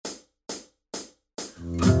You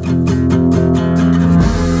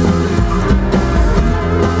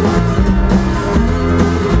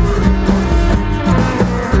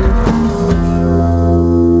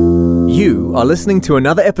are listening to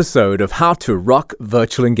another episode of How to Rock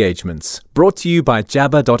Virtual Engagements, brought to you by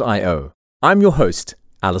Jabber.io. I'm your host,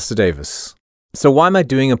 Alistair Davis. So why am I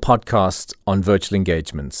doing a podcast on virtual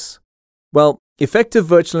engagements? Well, effective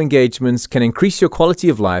virtual engagements can increase your quality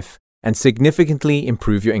of life and significantly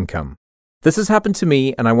improve your income. This has happened to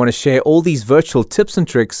me, and I want to share all these virtual tips and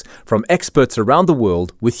tricks from experts around the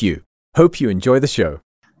world with you. Hope you enjoy the show.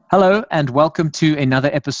 Hello, and welcome to another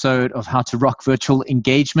episode of How to Rock Virtual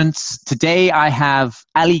Engagements. Today I have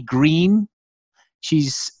Ali Green.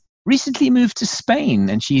 She's recently moved to Spain,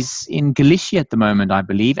 and she's in Galicia at the moment, I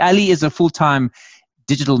believe. Ali is a full-time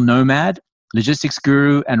digital nomad, logistics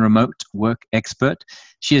guru, and remote work expert.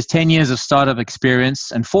 She has 10 years of startup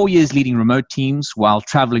experience and 4 years leading remote teams while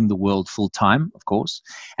traveling the world full-time, of course.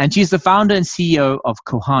 And she's the founder and CEO of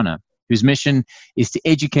Kohana, whose mission is to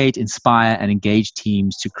educate, inspire, and engage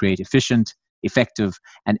teams to create efficient, effective,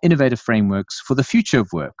 and innovative frameworks for the future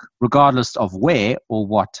of work, regardless of where or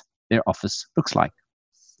what their office looks like.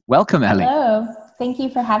 Welcome, Ali. Hello. Thank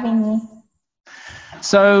you for having me.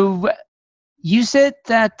 So you said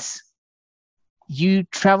that you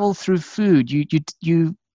travel through food. You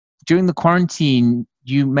during the quarantine,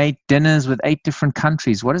 you made dinners with 8 different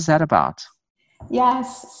countries. What is that about?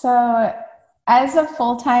 Yes. So as a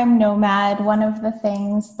full-time nomad, one of the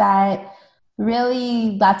things that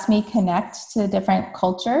really lets me connect to different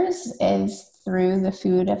cultures is through the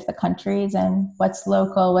food of the countries and what's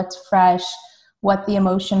local, what's fresh, what the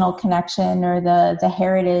emotional connection or the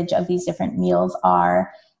heritage of these different meals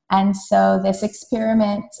are. And so this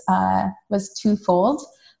experiment was twofold.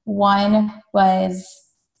 One was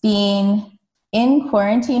being in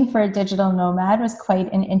quarantine for a digital nomad was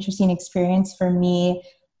quite an interesting experience for me.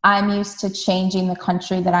 I'm used to changing the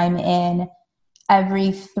country that I'm in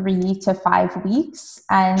every 3 to 5 weeks.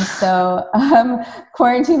 And so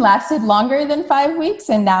quarantine lasted longer than 5 weeks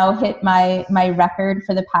and now hit my record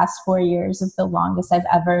for the past 4 years of the longest I've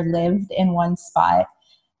ever lived in one spot.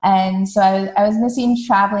 And so I was missing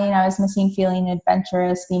traveling. I was missing feeling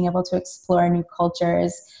adventurous, being able to explore new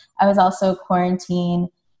cultures. I was also quarantined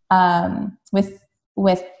with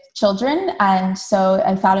children. And so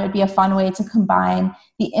I thought it would be a fun way to combine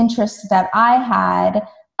the interest that I had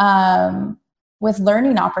with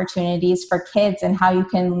learning opportunities for kids and how you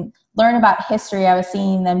can learn about history. I was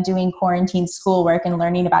seeing them doing quarantine schoolwork and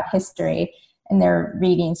learning about history, and they're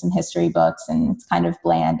reading some history books, and it's kind of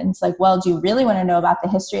bland. And it's like, well, do you really want to know about the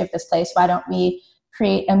history of this place? Why don't we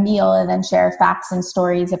create a meal and then share facts and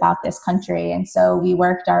stories about this country? And so we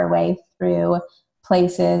worked our way through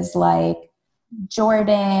places like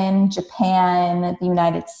Jordan, Japan, the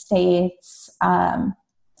United States,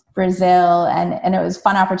 Brazil, and it was a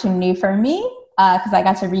fun opportunity for me because I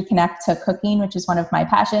got to reconnect to cooking, which is one of my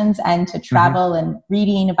passions, and to travel and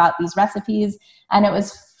reading about these recipes. And it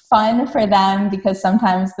was fun for them because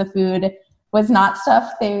sometimes the food was not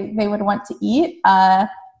stuff they would want to eat,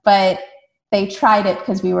 but they tried it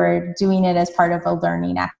because we were doing it as part of a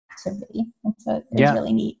learning activity. And so it was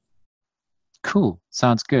really neat. Cool.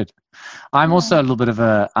 Sounds good. I'm also a little bit of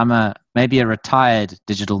maybe a retired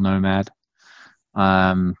digital nomad.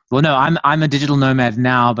 I'm a digital nomad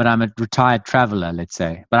now, but I'm a retired traveler, let's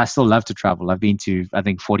say. But I still love to travel. I've been to, I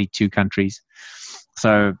think, 42 countries.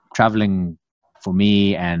 So traveling for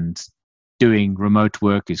me and doing remote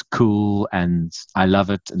work is cool, and I love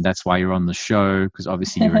it. And that's why you're on the show, because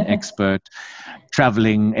obviously you're an expert.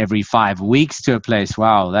 Traveling every 5 weeks to a place.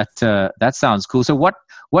 Wow, that sounds cool. So what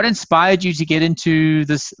inspired you to get into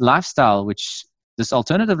this lifestyle, this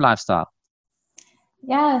alternative lifestyle?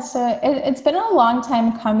 Yeah, so it's been a long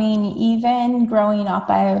time coming. Even growing up,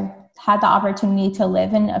 I had the opportunity to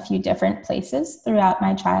live in a few different places throughout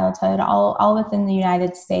my childhood, all within the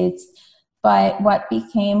United States. But what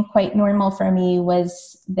became quite normal for me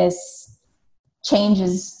was this change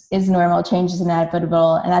is normal, change is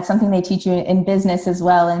inevitable. And that's something they teach you in business as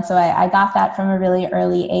well. And so I got that from a really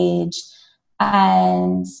early age.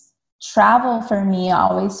 And travel for me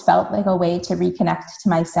always felt like a way to reconnect to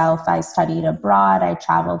myself. I studied abroad. I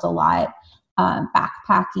traveled a lot,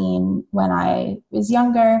 backpacking when I was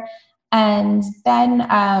younger. And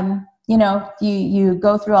then, you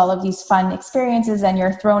go through all of these fun experiences and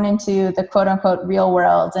you're thrown into the quote unquote real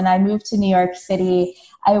world. And I moved to New York City.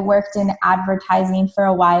 I worked in advertising for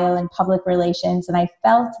a while in public relations. And I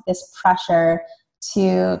felt this pressure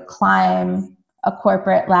to climb a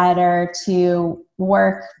corporate ladder, to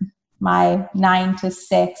work my 9 to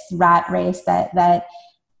 6 rat race that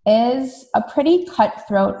is a pretty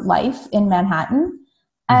cutthroat life in Manhattan.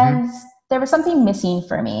 And there was something missing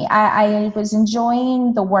for me. I was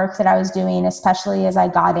enjoying the work that I was doing, especially as I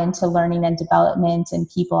got into learning and development and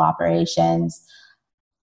people operations.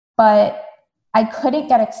 But I couldn't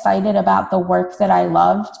get excited about the work that I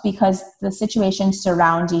loved because the situation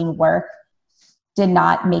surrounding work did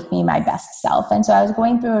not make me my best self. And so I was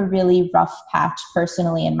going through a really rough patch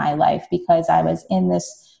personally in my life because I was in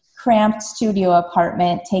this cramped studio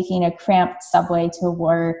apartment, taking a cramped subway to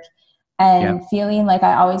work, and feeling like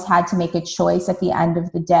I always had to make a choice at the end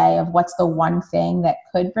of the day of what's the one thing that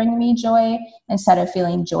could bring me joy instead of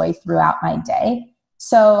feeling joy throughout my day.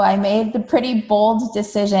 So I made the pretty bold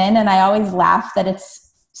decision, and I always laugh that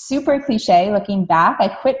it's super cliche looking back. I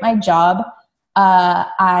quit my job.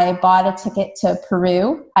 I bought a ticket to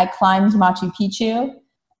Peru. I climbed Machu Picchu.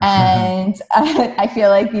 And I feel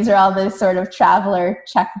like these are all the sort of traveler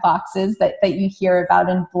check boxes that you hear about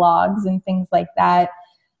in blogs and things like that.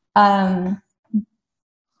 But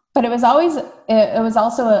it was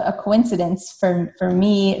also a coincidence for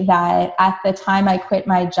me that at the time I quit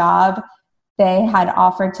my job, they had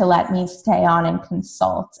offered to let me stay on and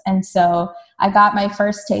consult. And so I got my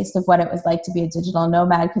first taste of what it was like to be a digital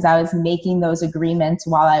nomad because I was making those agreements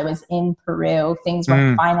while I was in Peru. Things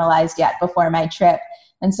weren't finalized yet before my trip.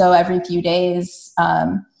 And so every few days,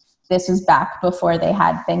 this was back before they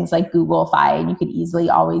had things like Google Fi and you could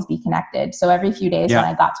easily always be connected. So every few days when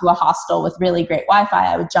I got to a hostel with really great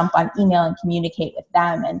Wi-Fi, I would jump on email and communicate with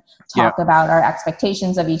them and talk about our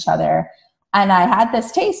expectations of each other. And I had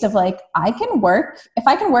this taste of like, if I can work in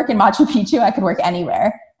Machu Picchu, I could work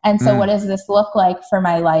anywhere. And so what does this look like for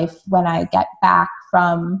my life when I get back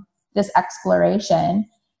from this exploration?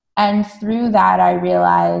 And through that, I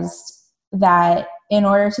realized that in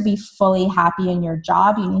order to be fully happy in your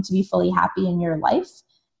job, you need to be fully happy in your life.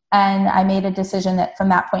 And I made a decision that from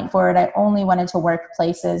that point forward, I only wanted to work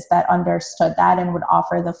places that understood that and would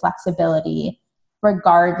offer the flexibility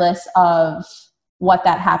regardless of what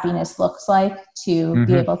that happiness looks like to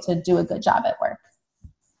be able to do a good job at work.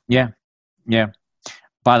 Yeah. Yeah.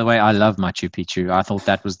 By the way, I love Machu Picchu. I thought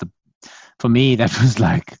that was for me, that was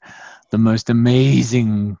like the most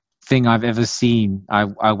amazing thing I've ever seen.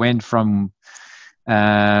 I went from,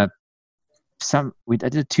 I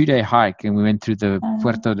did a 2-day hike and we went through the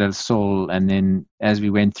Puerto del Sol. And then as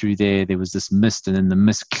we went through there was this mist and then the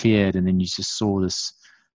mist cleared and then you just saw this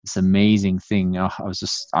amazing thing.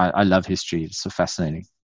 I love history. It's so fascinating.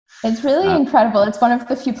 It's really incredible. It's one of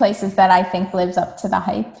the few places that I think lives up to the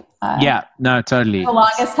hype. Yeah, no, totally. For the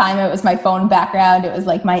longest time, it was my phone background. It was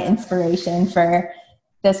like my inspiration for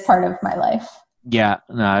this part of my life. Yeah,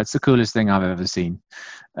 no, it's the coolest thing I've ever seen.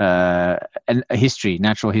 And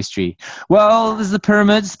natural history. Well, there's the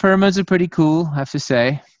pyramids. Pyramids are pretty cool, I have to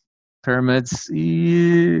say. Pyramids.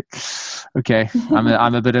 Yeah. Okay,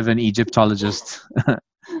 I'm a bit of an Egyptologist.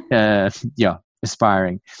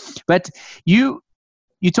 Aspiring. But you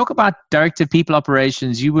talk about director of people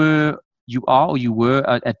operations. You were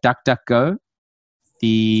at DuckDuckGo.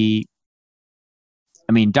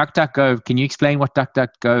 DuckDuckGo, can you explain what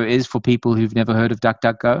DuckDuckGo is for people who've never heard of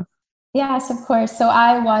DuckDuckGo? Yes, of course. So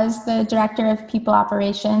I was the director of people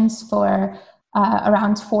operations for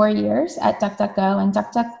around 4 years at DuckDuckGo. And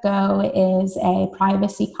DuckDuckGo is a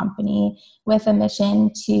privacy company with a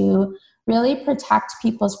mission to really protect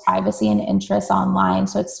people's privacy and interests online.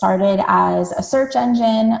 So it started as a search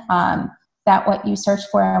engine that what you search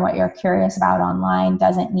for and what you're curious about online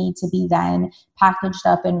doesn't need to be then packaged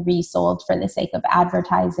up and resold for the sake of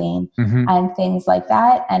advertising and things like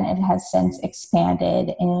that. And it has since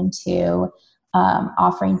expanded into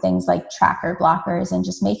offering things like tracker blockers and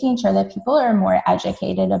just making sure that people are more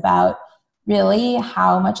educated about really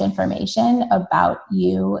how much information about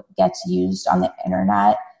you gets used on the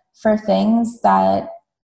internet for things that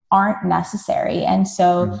aren't necessary. And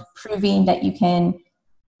so proving that you can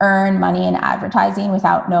earn money in advertising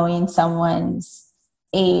without knowing someone's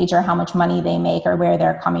age or how much money they make or where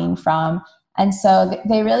they're coming from. And so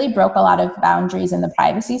they really broke a lot of boundaries in the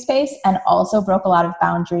privacy space and also broke a lot of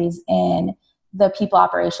boundaries in the people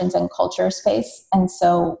operations and culture space. And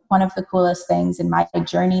so one of the coolest things in my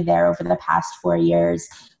journey there over the past 4 years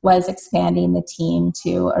was expanding the team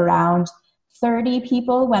to around 30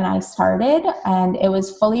 people when I started, and it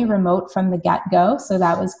was fully remote from the get-go. So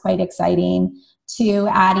that was quite exciting, to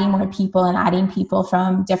adding more people and adding people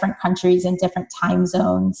from different countries and different time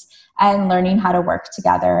zones and learning how to work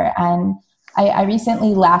together. And I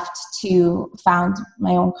recently left to found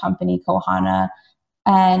my own company, Kohana.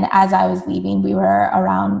 And as I was leaving, we were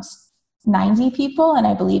around 90 people. And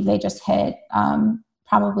I believe they just hit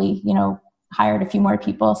probably, hired a few more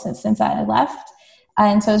people since I left.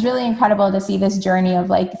 And so it's really incredible to see this journey of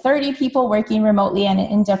like 30 people working remotely and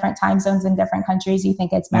in different time zones in different countries. You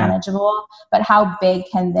think it's manageable, but how big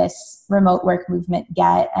can this remote work movement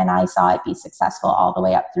get? And I saw it be successful all the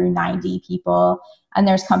way up through 90 people. And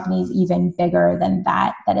there's companies even bigger than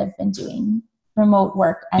that that have been doing remote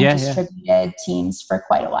work and distributed teams for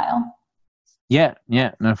quite a while. Yeah,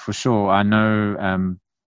 no, for sure. I know,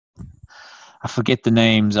 I forget the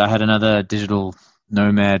names. I had another digital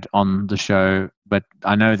nomad on the show, but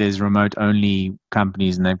I know there's remote only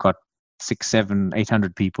companies and they've got 600, 700,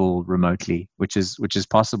 800 people remotely, which is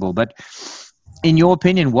possible. But in your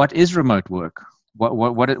opinion, what is remote work?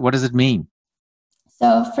 What does it mean?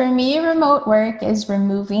 So for me, remote work is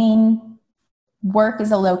removing work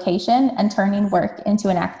as a location and turning work into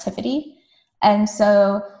an activity. And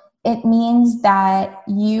so it means that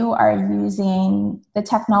you are using the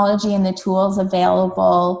technology and the tools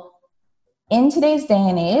available in today's day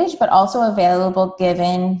and age, but also available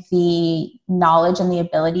given the knowledge and the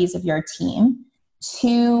abilities of your team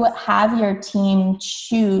to have your team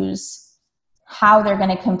choose how they're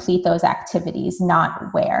going to complete those activities,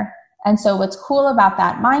 not where. And so what's cool about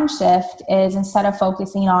that mind shift is instead of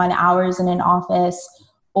focusing on hours in an office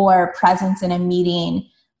or presence in a meeting,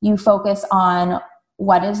 you focus on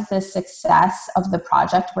what is the success of the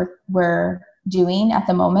project we're doing at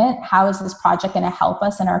the moment? How is this project going to help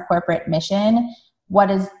us in our corporate mission? What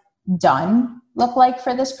does done look like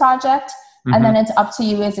for this project? Mm-hmm. And then it's up to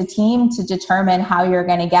you as a team to determine how you're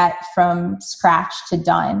going to get from scratch to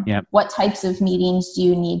done. Yep. What types of meetings do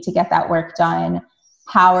you need to get that work done?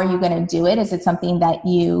 How are you going to do it? Is it something that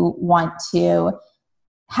you want to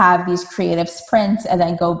have these creative sprints and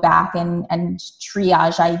then go back and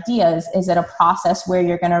triage ideas? Is it a process where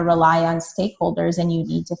you're going to rely on stakeholders and you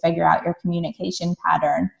need to figure out your communication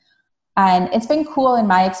pattern? And it's been cool in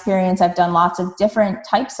my experience. I've done lots of different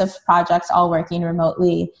types of projects all working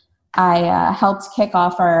remotely. I helped kick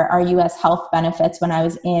off our US health benefits when I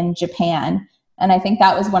was in Japan. And I think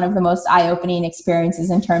that was one of the most eye-opening experiences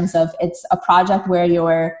in terms of it's a project where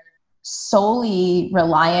you're solely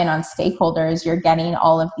reliant on stakeholders. You're getting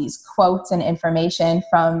all of these quotes and information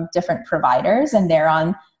from different providers, and they're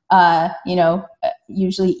on,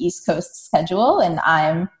 usually East Coast schedule. And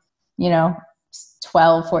I'm,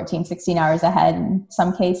 12, 14, 16 hours ahead in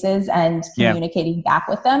some cases and communicating back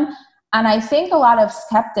with them. And I think a lot of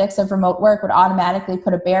skeptics of remote work would automatically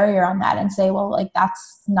put a barrier on that and say, well, like,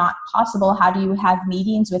 that's not possible. How do you have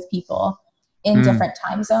meetings with people in different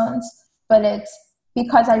time zones? But it's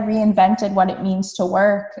because I reinvented what it means to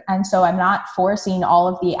work. And so I'm not forcing all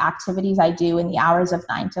of the activities I do in the hours of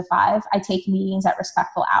 9 to 5. I take meetings at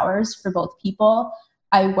respectful hours for both people.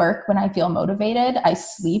 I work when I feel motivated. I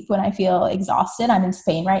sleep when I feel exhausted. I'm in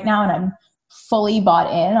Spain right now and I'm fully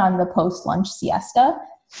bought in on the post-lunch siesta.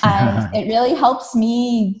 And it really helps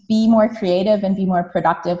me be more creative and be more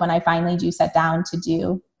productive when I finally do sit down to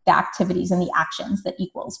do the activities and the actions that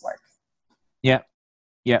equals work. Yeah.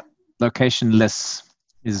 Locationless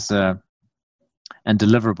is and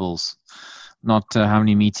deliverables, not how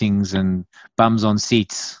many meetings and bums on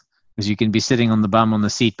seats, because you can be sitting on the bum on the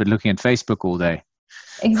seat but looking at Facebook all day.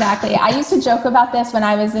 Exactly. I used to joke about this when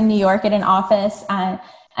I was in New York at an office, and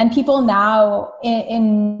people now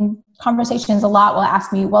in conversations a lot will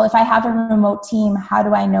ask me, well, if I have a remote team, how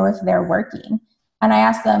do I know if they're working? And I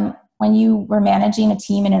ask them, when you were managing a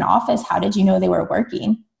team in an office, how did you know they were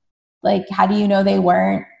working? Like, how do you know they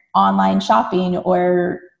weren't online shopping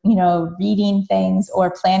or, reading things or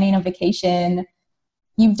planning a vacation?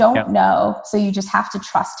 You don't know. So you just have to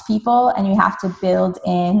trust people and you have to build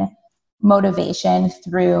in motivation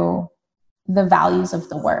through the values of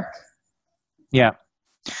the work. Yeah.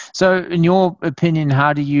 So in your opinion,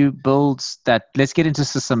 how do you build that? Let's get into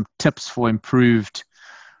some tips for improved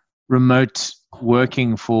remote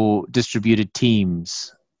working for distributed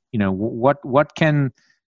teams. What can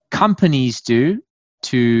companies do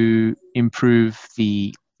to improve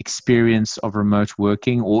the experience of remote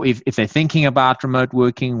working? Or if they're thinking about remote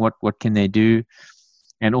working, what can they do?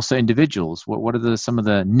 And also individuals, what are some of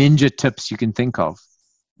the ninja tips you can think of?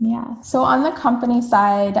 Yeah. So on the company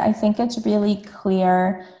side, I think it's really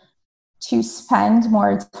clear to spend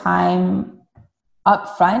more time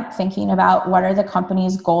upfront thinking about what are the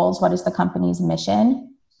company's goals, what is the company's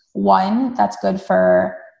mission. One, that's good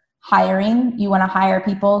for hiring. You want to hire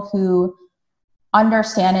people who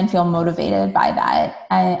understand and feel motivated by that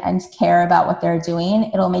and care about what they're doing.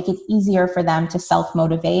 It'll make it easier for them to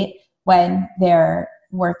self-motivate when they're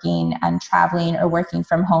working and traveling or working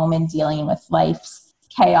from home and dealing with life's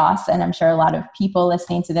chaos. And I'm sure a lot of people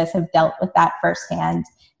listening to this have dealt with that firsthand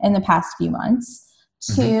in the past few months.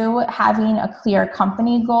 Two, having a clear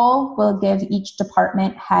company goal will give each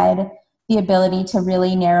department head the ability to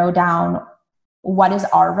really narrow down what is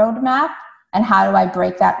our roadmap and how do I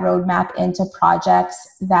break that roadmap into projects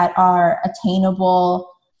that are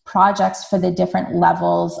attainable projects for the different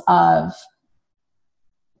levels of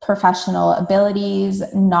professional abilities,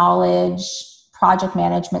 knowledge, project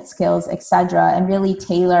management skills, etc., and really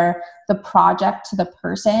tailor the project to the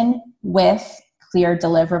person with clear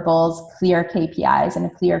deliverables, clear KPIs, and a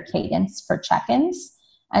clear cadence for check-ins.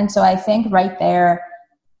 And so I think right there,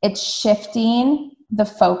 it's shifting the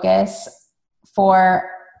focus for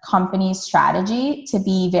company strategy to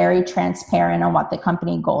be very transparent on what the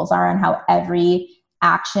company goals are and how every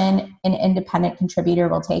action an independent contributor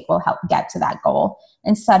will take will help get to that goal,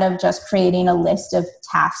 instead of just creating a list of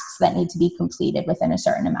tasks that need to be completed within a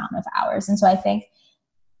certain amount of hours. And so I think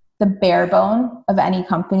the bare bone of any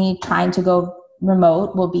company trying to go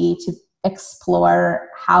remote will be to explore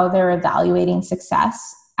how they're evaluating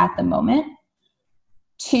success at the moment.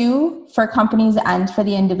 Two, for companies and for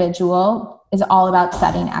the individual, is all about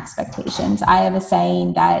setting expectations. I have a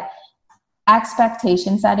saying that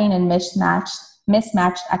expectation setting and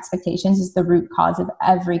mismatched expectations is the root cause of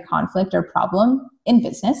every conflict or problem in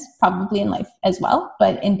business, probably in life as well,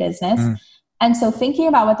 but in business. And so thinking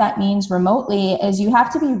about what that means remotely is you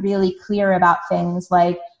have to be really clear about things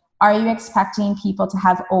like, are you expecting people to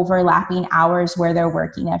have overlapping hours where they're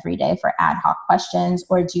working every day for ad hoc questions,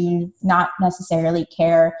 or do you not necessarily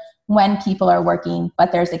care when people are working,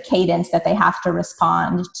 but there's a cadence that they have to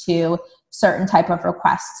respond to certain type of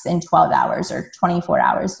requests in 12 hours or 24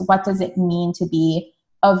 hours? What does it mean to be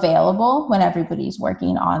available when everybody's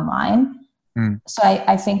working online? So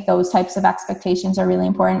I think those types of expectations are really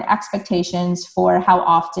important. Expectations for how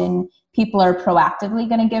often people are proactively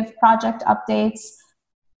going to give project updates,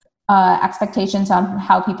 expectations on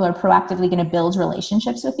how people are proactively going to build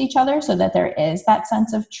relationships with each other so that there is that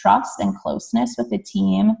sense of trust and closeness with the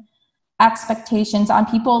team. Expectations on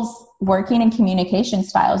people's working and communication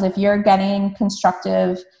styles. If you're getting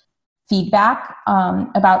constructive feedback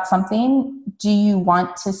about something, do you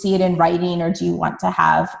want to see it in writing, or do you want to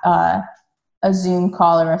have a Zoom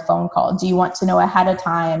call or a phone call? Do you want to know ahead of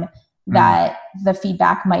time that the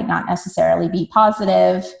feedback might not necessarily be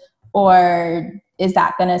positive, or is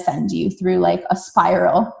that going to send you through like a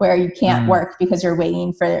spiral where you can't work because you're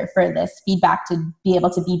waiting for this feedback to be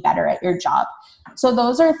able to be better at your job? So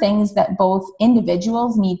those are things that both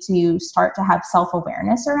individuals need to start to have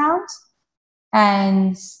self-awareness around,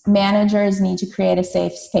 and managers need to create a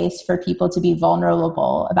safe space for people to be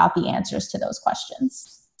vulnerable about the answers to those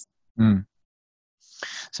questions.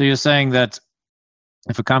 So you're saying that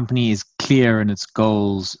if a company is clear in its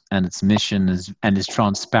goals and its mission and is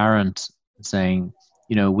transparent, saying,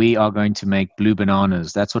 we are going to make blue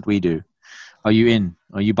bananas, that's what we do. Are you in?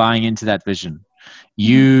 Are you buying into that vision?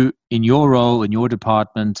 You, in your role, in your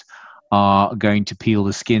department, are going to peel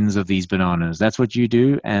the skins of these bananas. That's what you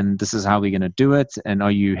do, and this is how we're going to do it. And are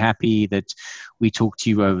you happy that we talk to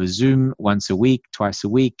you over Zoom once a week, twice a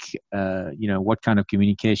week? What kind of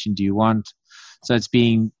communication do you want? So it's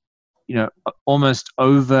being, almost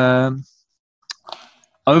over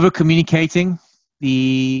communicating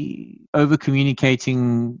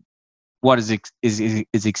what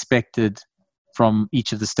is expected from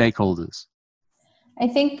each of the stakeholders. I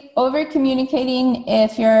think over communicating,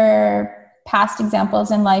 if your past examples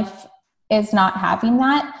in life is not having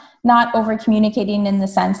that, not over communicating in the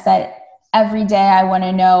sense that every day I want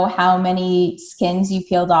to know how many skins you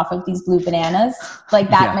peeled off of these blue bananas. Like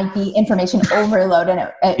that might be information overload, and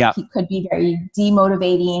it could be very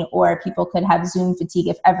demotivating, or people could have Zoom fatigue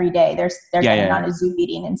if every day they're getting on a Zoom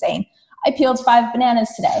meeting and saying, I peeled 5 bananas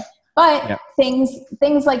today. But things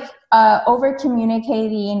like over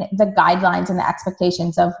communicating the guidelines and the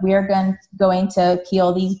expectations of, we're going to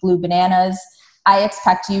peel these blue bananas. I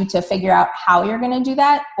expect you to figure out how you're going to do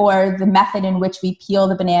that, or the method in which we peel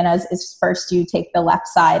the bananas is first you take the left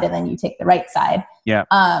side and then you take the right side.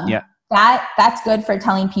 That's good for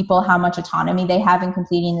telling people how much autonomy they have in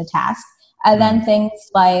completing the task. And then things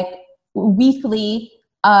like weekly,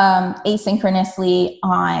 asynchronously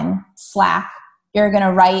on Slack, you're going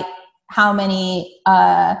to write how many,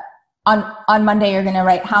 on Monday, you're going to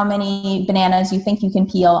write how many bananas you think you can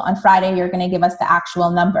peel. On Friday, you're going to give us the actual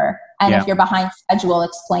number. And if you're behind schedule,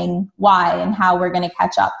 explain why and how we're going to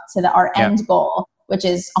catch up to our end goal, which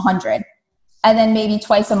is 100. And then maybe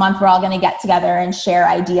twice a month, we're all going to get together and share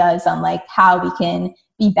ideas on like how we can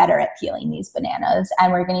be better at peeling these bananas.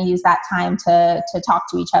 And we're going to use that time to talk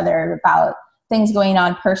to each other about things going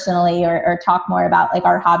on personally, or talk more about like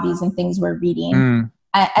our hobbies and things we're reading.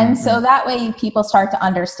 And so that way people start to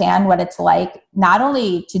understand what it's like, not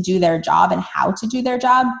only to do their job and how to do their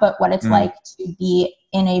job, but what it's like to be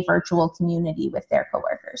in a virtual community with their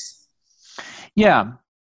coworkers. Yeah,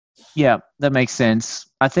 that makes sense.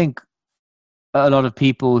 I think a lot of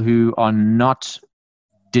people who are not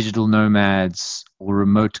digital nomads or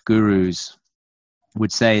remote gurus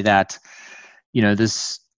would say that,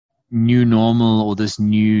 this new normal or this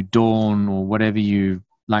new dawn or whatever you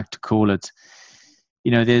like to call it,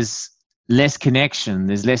 there's less connection,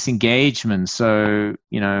 there's less engagement. So,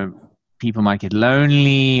 people might get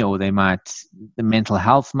lonely, or the mental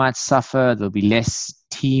health might suffer. There'll be less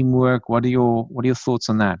teamwork. What are your thoughts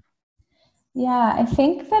on that? Yeah, I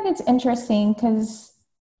think that it's interesting because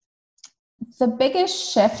the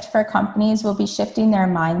biggest shift for companies will be shifting their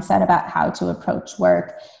mindset about how to approach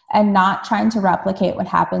work and not trying to replicate what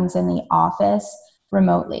happens in the office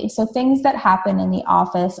remotely. So things that happen in the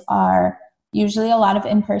office are usually a lot of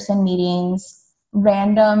in-person meetings,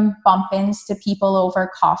 random bump-ins to people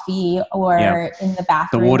over coffee or in the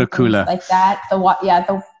bathroom, the water cooler, like that.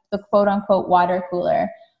 The quote-unquote water cooler.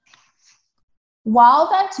 While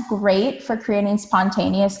that's great for creating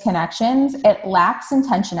spontaneous connections, it lacks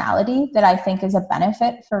intentionality that I think is a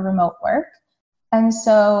benefit for remote work. And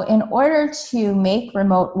so in order to make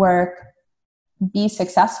remote work be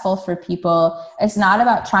successful for people, it's not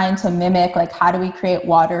about trying to mimic, like, how do we create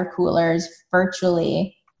water coolers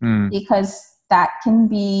virtually? Because that can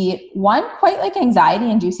be, one, quite like anxiety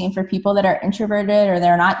inducing for people that are introverted or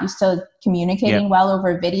they're not used to communicating well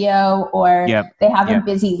over video, or they have a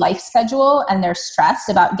busy life schedule and they're stressed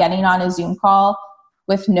about getting on a Zoom call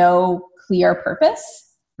with no clear purpose.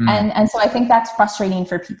 And so I think that's frustrating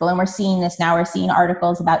for people. And we're seeing this now. We're seeing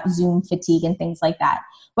articles about Zoom fatigue and things like that.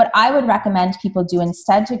 What I would recommend people do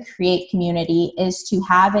instead to create community is to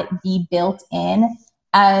have it be built in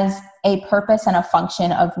as a purpose and a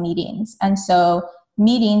function of meetings. And so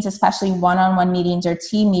meetings, especially one-on-one meetings or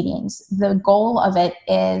team meetings, the goal of it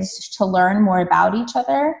is to learn more about each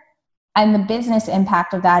other. And the business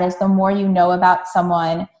impact of that is the more you know about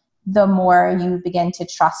someone, the more you begin to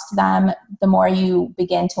trust them, the more you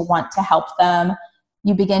begin to want to help them.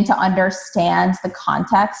 You begin to understand the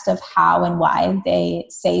context of how and why they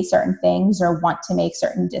say certain things or want to make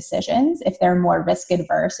certain decisions, if they're more risk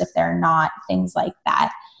adverse, if they're not, things like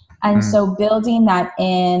that. And so building that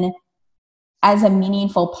in as a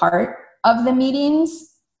meaningful part of the meetings,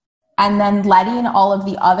 and then letting all of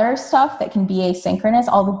the other stuff that can be asynchronous,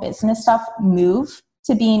 all the business stuff, move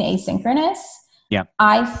to being asynchronous. Yeah,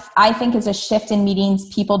 I think is a shift in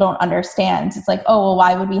meetings people don't understand. It's like, oh, well,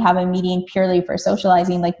 why would we have a meeting purely for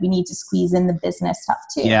socializing? Like, we need to squeeze in the business stuff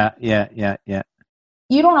too. Yeah.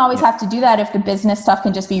 You don't always have to do that if the business stuff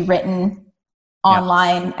can just be written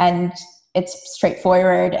online and it's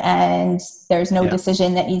straightforward and there's no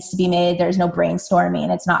decision that needs to be made. There's no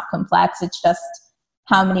brainstorming. It's not complex. It's just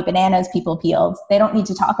how many bananas people peeled. They don't need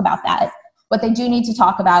to talk about that. What they do need to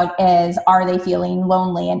talk about is, are they feeling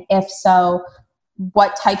lonely? And if so,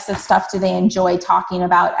 what types of stuff do they enjoy talking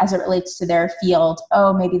about as it relates to their field?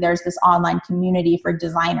 Oh, maybe there's this online community for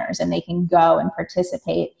designers and they can go and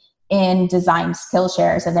participate in design skill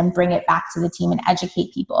shares and then bring it back to the team and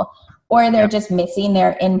educate people. Or they're just missing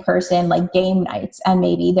their in-person like game nights. And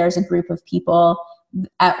maybe there's a group of people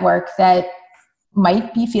at work that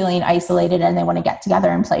might be feeling isolated and they want to get together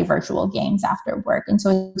and play virtual games after work. And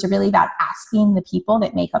so it's really about asking the people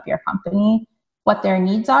that make up your company what their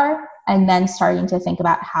needs are, and then starting to think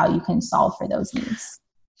about how you can solve for those needs.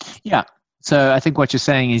 Yeah. So I think what you're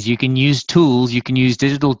saying is you can use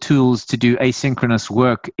digital tools to do asynchronous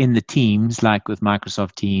work in the teams, like with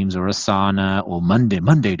Microsoft Teams or Asana or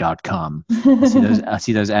Monday.com. I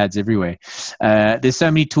see those ads everywhere. There's so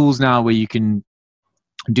many tools now where you can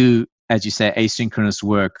do, as you say, asynchronous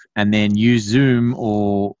work and then use Zoom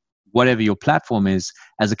or whatever your platform is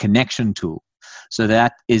as a connection tool. So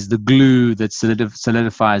that is the glue that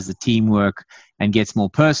solidifies the teamwork and gets more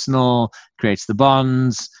personal, creates the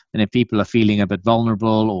bonds. And if people are feeling a bit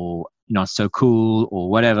vulnerable or not so cool or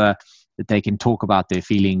whatever, that they can talk about their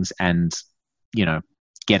feelings and,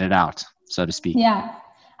 get it out, so to speak. Yeah.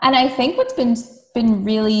 And I think what's been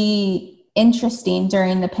really interesting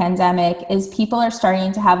during the pandemic is people are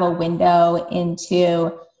starting to have a window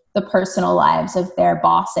into the personal lives of their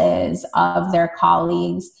bosses, of their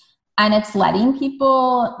colleagues. And it's letting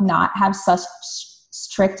people not have such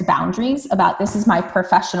strict boundaries about, this is my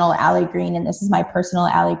professional alley green and this is my personal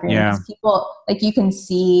alley green. Yeah. People, like, you can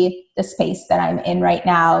see the space that I'm in right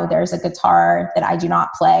now. There's a guitar that I do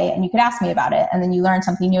not play and you could ask me about it. And then you learn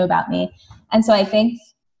something new about me. And so I think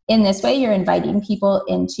in this way, you're inviting people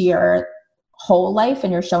into your whole life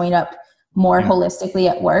and you're showing up more holistically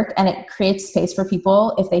at work, and it creates space for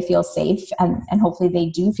people if they feel safe, and hopefully they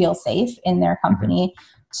do feel safe in their company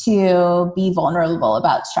to be vulnerable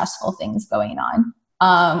about stressful things going on,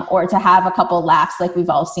 or to have a couple laughs. Like we've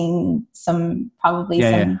all seen some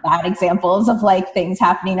bad examples of like things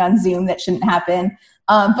happening on Zoom that shouldn't happen.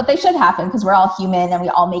 But they should happen because we're all human and we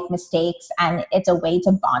all make mistakes, and it's a way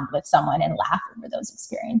to bond with someone and laugh over those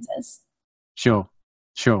experiences. Sure.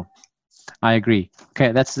 I agree.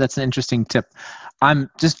 Okay, that's an interesting tip. I'm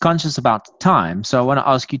just conscious about time, so I want to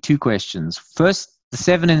ask you two questions. First, the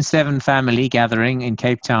 7 in 7 family gathering in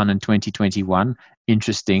Cape Town in 2021.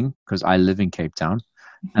 Interesting, because I live in Cape Town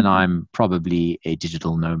and I'm probably a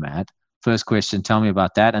digital nomad. First question, tell me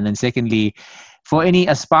about that. And then secondly, for any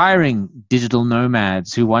aspiring digital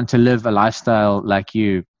nomads who want to live a lifestyle like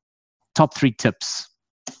you, top 3 tips.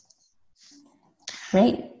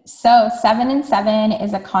 Great. So 7 in 7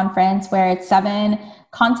 is a conference where it's 7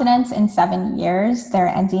 continents in 7 years. They're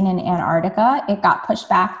ending in Antarctica. It got pushed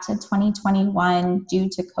back to 2021 due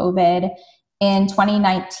to COVID. In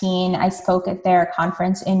 2019, I spoke at their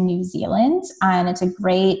conference in New Zealand, and it's a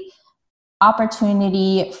great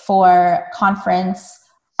opportunity for conference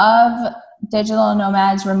of digital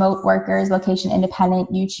nomads, remote workers, location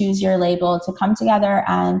independent, you choose your label, to come together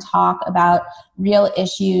and talk about real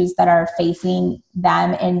issues that are facing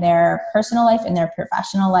them in their personal life, in their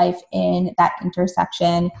professional life, in that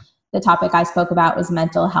intersection. The topic I spoke about was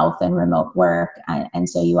mental health and remote work. And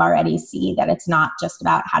so you already see that it's not just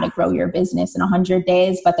about how to grow your business in 100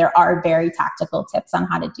 days, but there are very tactical tips on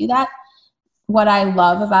how to do that. What I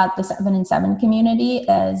love about the 7 in 7 community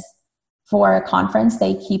is, for a conference,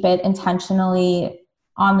 they keep it intentionally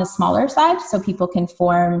on the smaller side so people can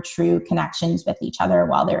form true connections with each other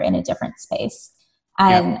while they're in a different space.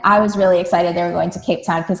 And I was really excited they were going to Cape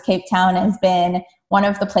Town, because Cape Town has been one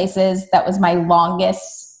of the places that was my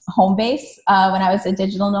longest home base. When I was a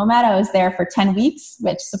digital nomad, I was there for 10 weeks,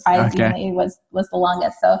 which surprisingly was the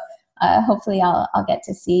longest. So hopefully I'll get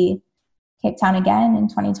to see Cape Town again in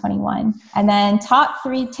 2021. And then top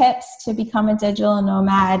 3 tips to become a digital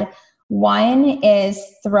nomad. One is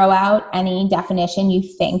throw out any definition you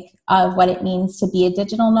think of what it means to be a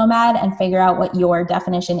digital nomad and figure out what your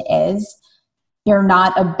definition is. You're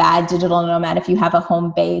not a bad digital nomad if you have a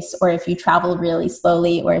home base, or if you travel really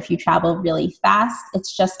slowly, or if you travel really fast.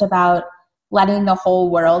 It's just about letting the whole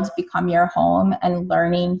world become your home and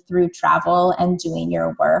learning through travel and doing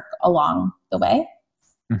your work along the way.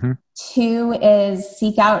 2 is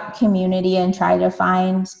seek out community and try to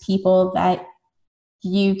find people that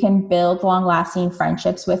you can build long-lasting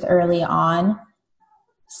friendships with early on.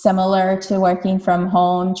 Similar to working from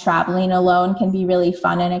home, traveling alone can be really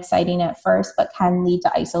fun and exciting at first, but can lead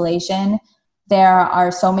to isolation. There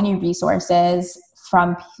are so many resources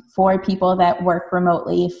for people that work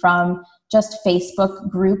remotely, from just Facebook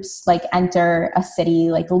groups like Enter a City,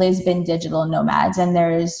 like Lisbon Digital Nomads, and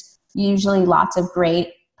there's usually lots of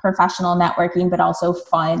great professional networking, but also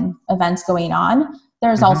fun events going on.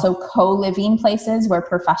 There's also co-living places where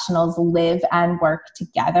professionals live and work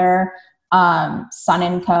together.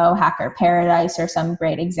 Sun & Co, Hacker Paradise are some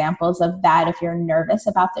great examples of that. If you're nervous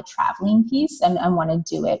about the traveling piece and want to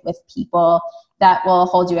do it with people that will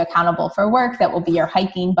hold you accountable for work, that will be your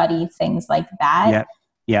hiking buddy, things like that.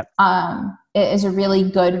 It is a really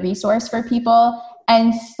good resource for people.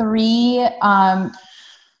 And 3,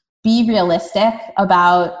 be realistic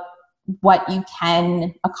about what you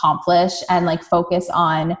can accomplish, and like focus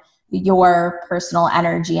on your personal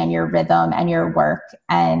energy and your rhythm and your work,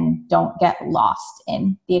 and don't get lost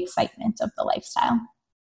in the excitement of the lifestyle.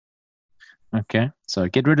 Okay. So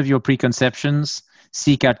get rid of your preconceptions,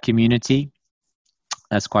 seek out community.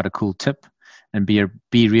 That's quite a cool tip. And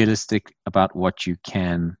be realistic about what you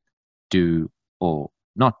can do or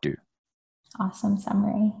not do. Awesome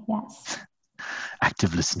summary. Yes.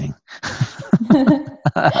 Active listening.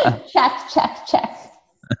 Check.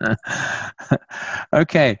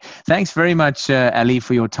 Okay. Thanks very much, Ali,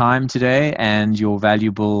 for your time today and your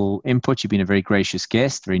valuable input. You've been a very gracious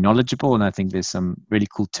guest, very knowledgeable, and I think there's some really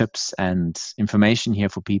cool tips and information here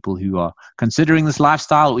for people who are considering this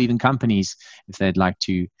lifestyle, or even companies if they'd like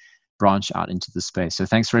to branch out into the space. So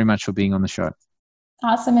thanks very much for being on the show.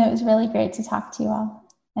 Awesome. It was really great to talk to you all.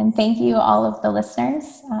 And thank you, all of the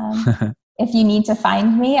listeners. If you need to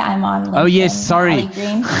find me, I'm on LinkedIn. Oh, yes. Sorry. Ali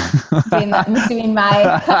Green, doing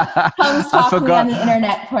my come talk to me on the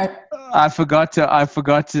internet part. I forgot to, I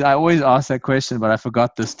always ask that question, but I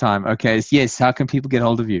forgot this time. Okay. Yes. How can people get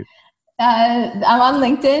hold of you? I'm on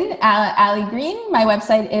LinkedIn, Ali Green. My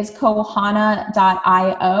website is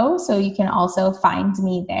kohana.io. So you can also find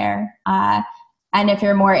me there. And if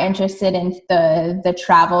you're more interested in the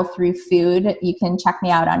travel through food, you can check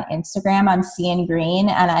me out on Instagram. I'm Cian Green,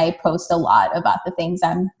 and I post a lot about the things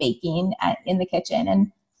I'm baking in the kitchen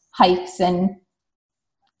and hikes and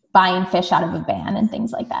buying fish out of a van and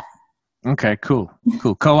things like that. Okay, cool.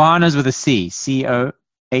 Cohanas with a C,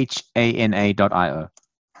 COHANA.io.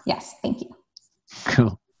 Yes, thank you.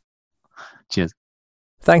 Cool. Cheers.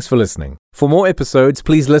 Thanks for listening. For more episodes,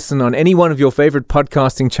 please listen on any one of your favorite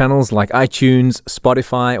podcasting channels like iTunes,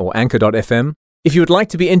 Spotify, or Anchor.fm. If you would like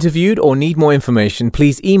to be interviewed or need more information,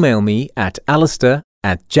 please email me at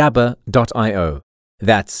alistair@jabber.io.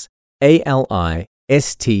 That's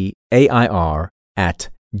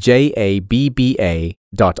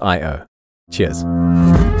ALISTAIR@JABBA.io. Cheers.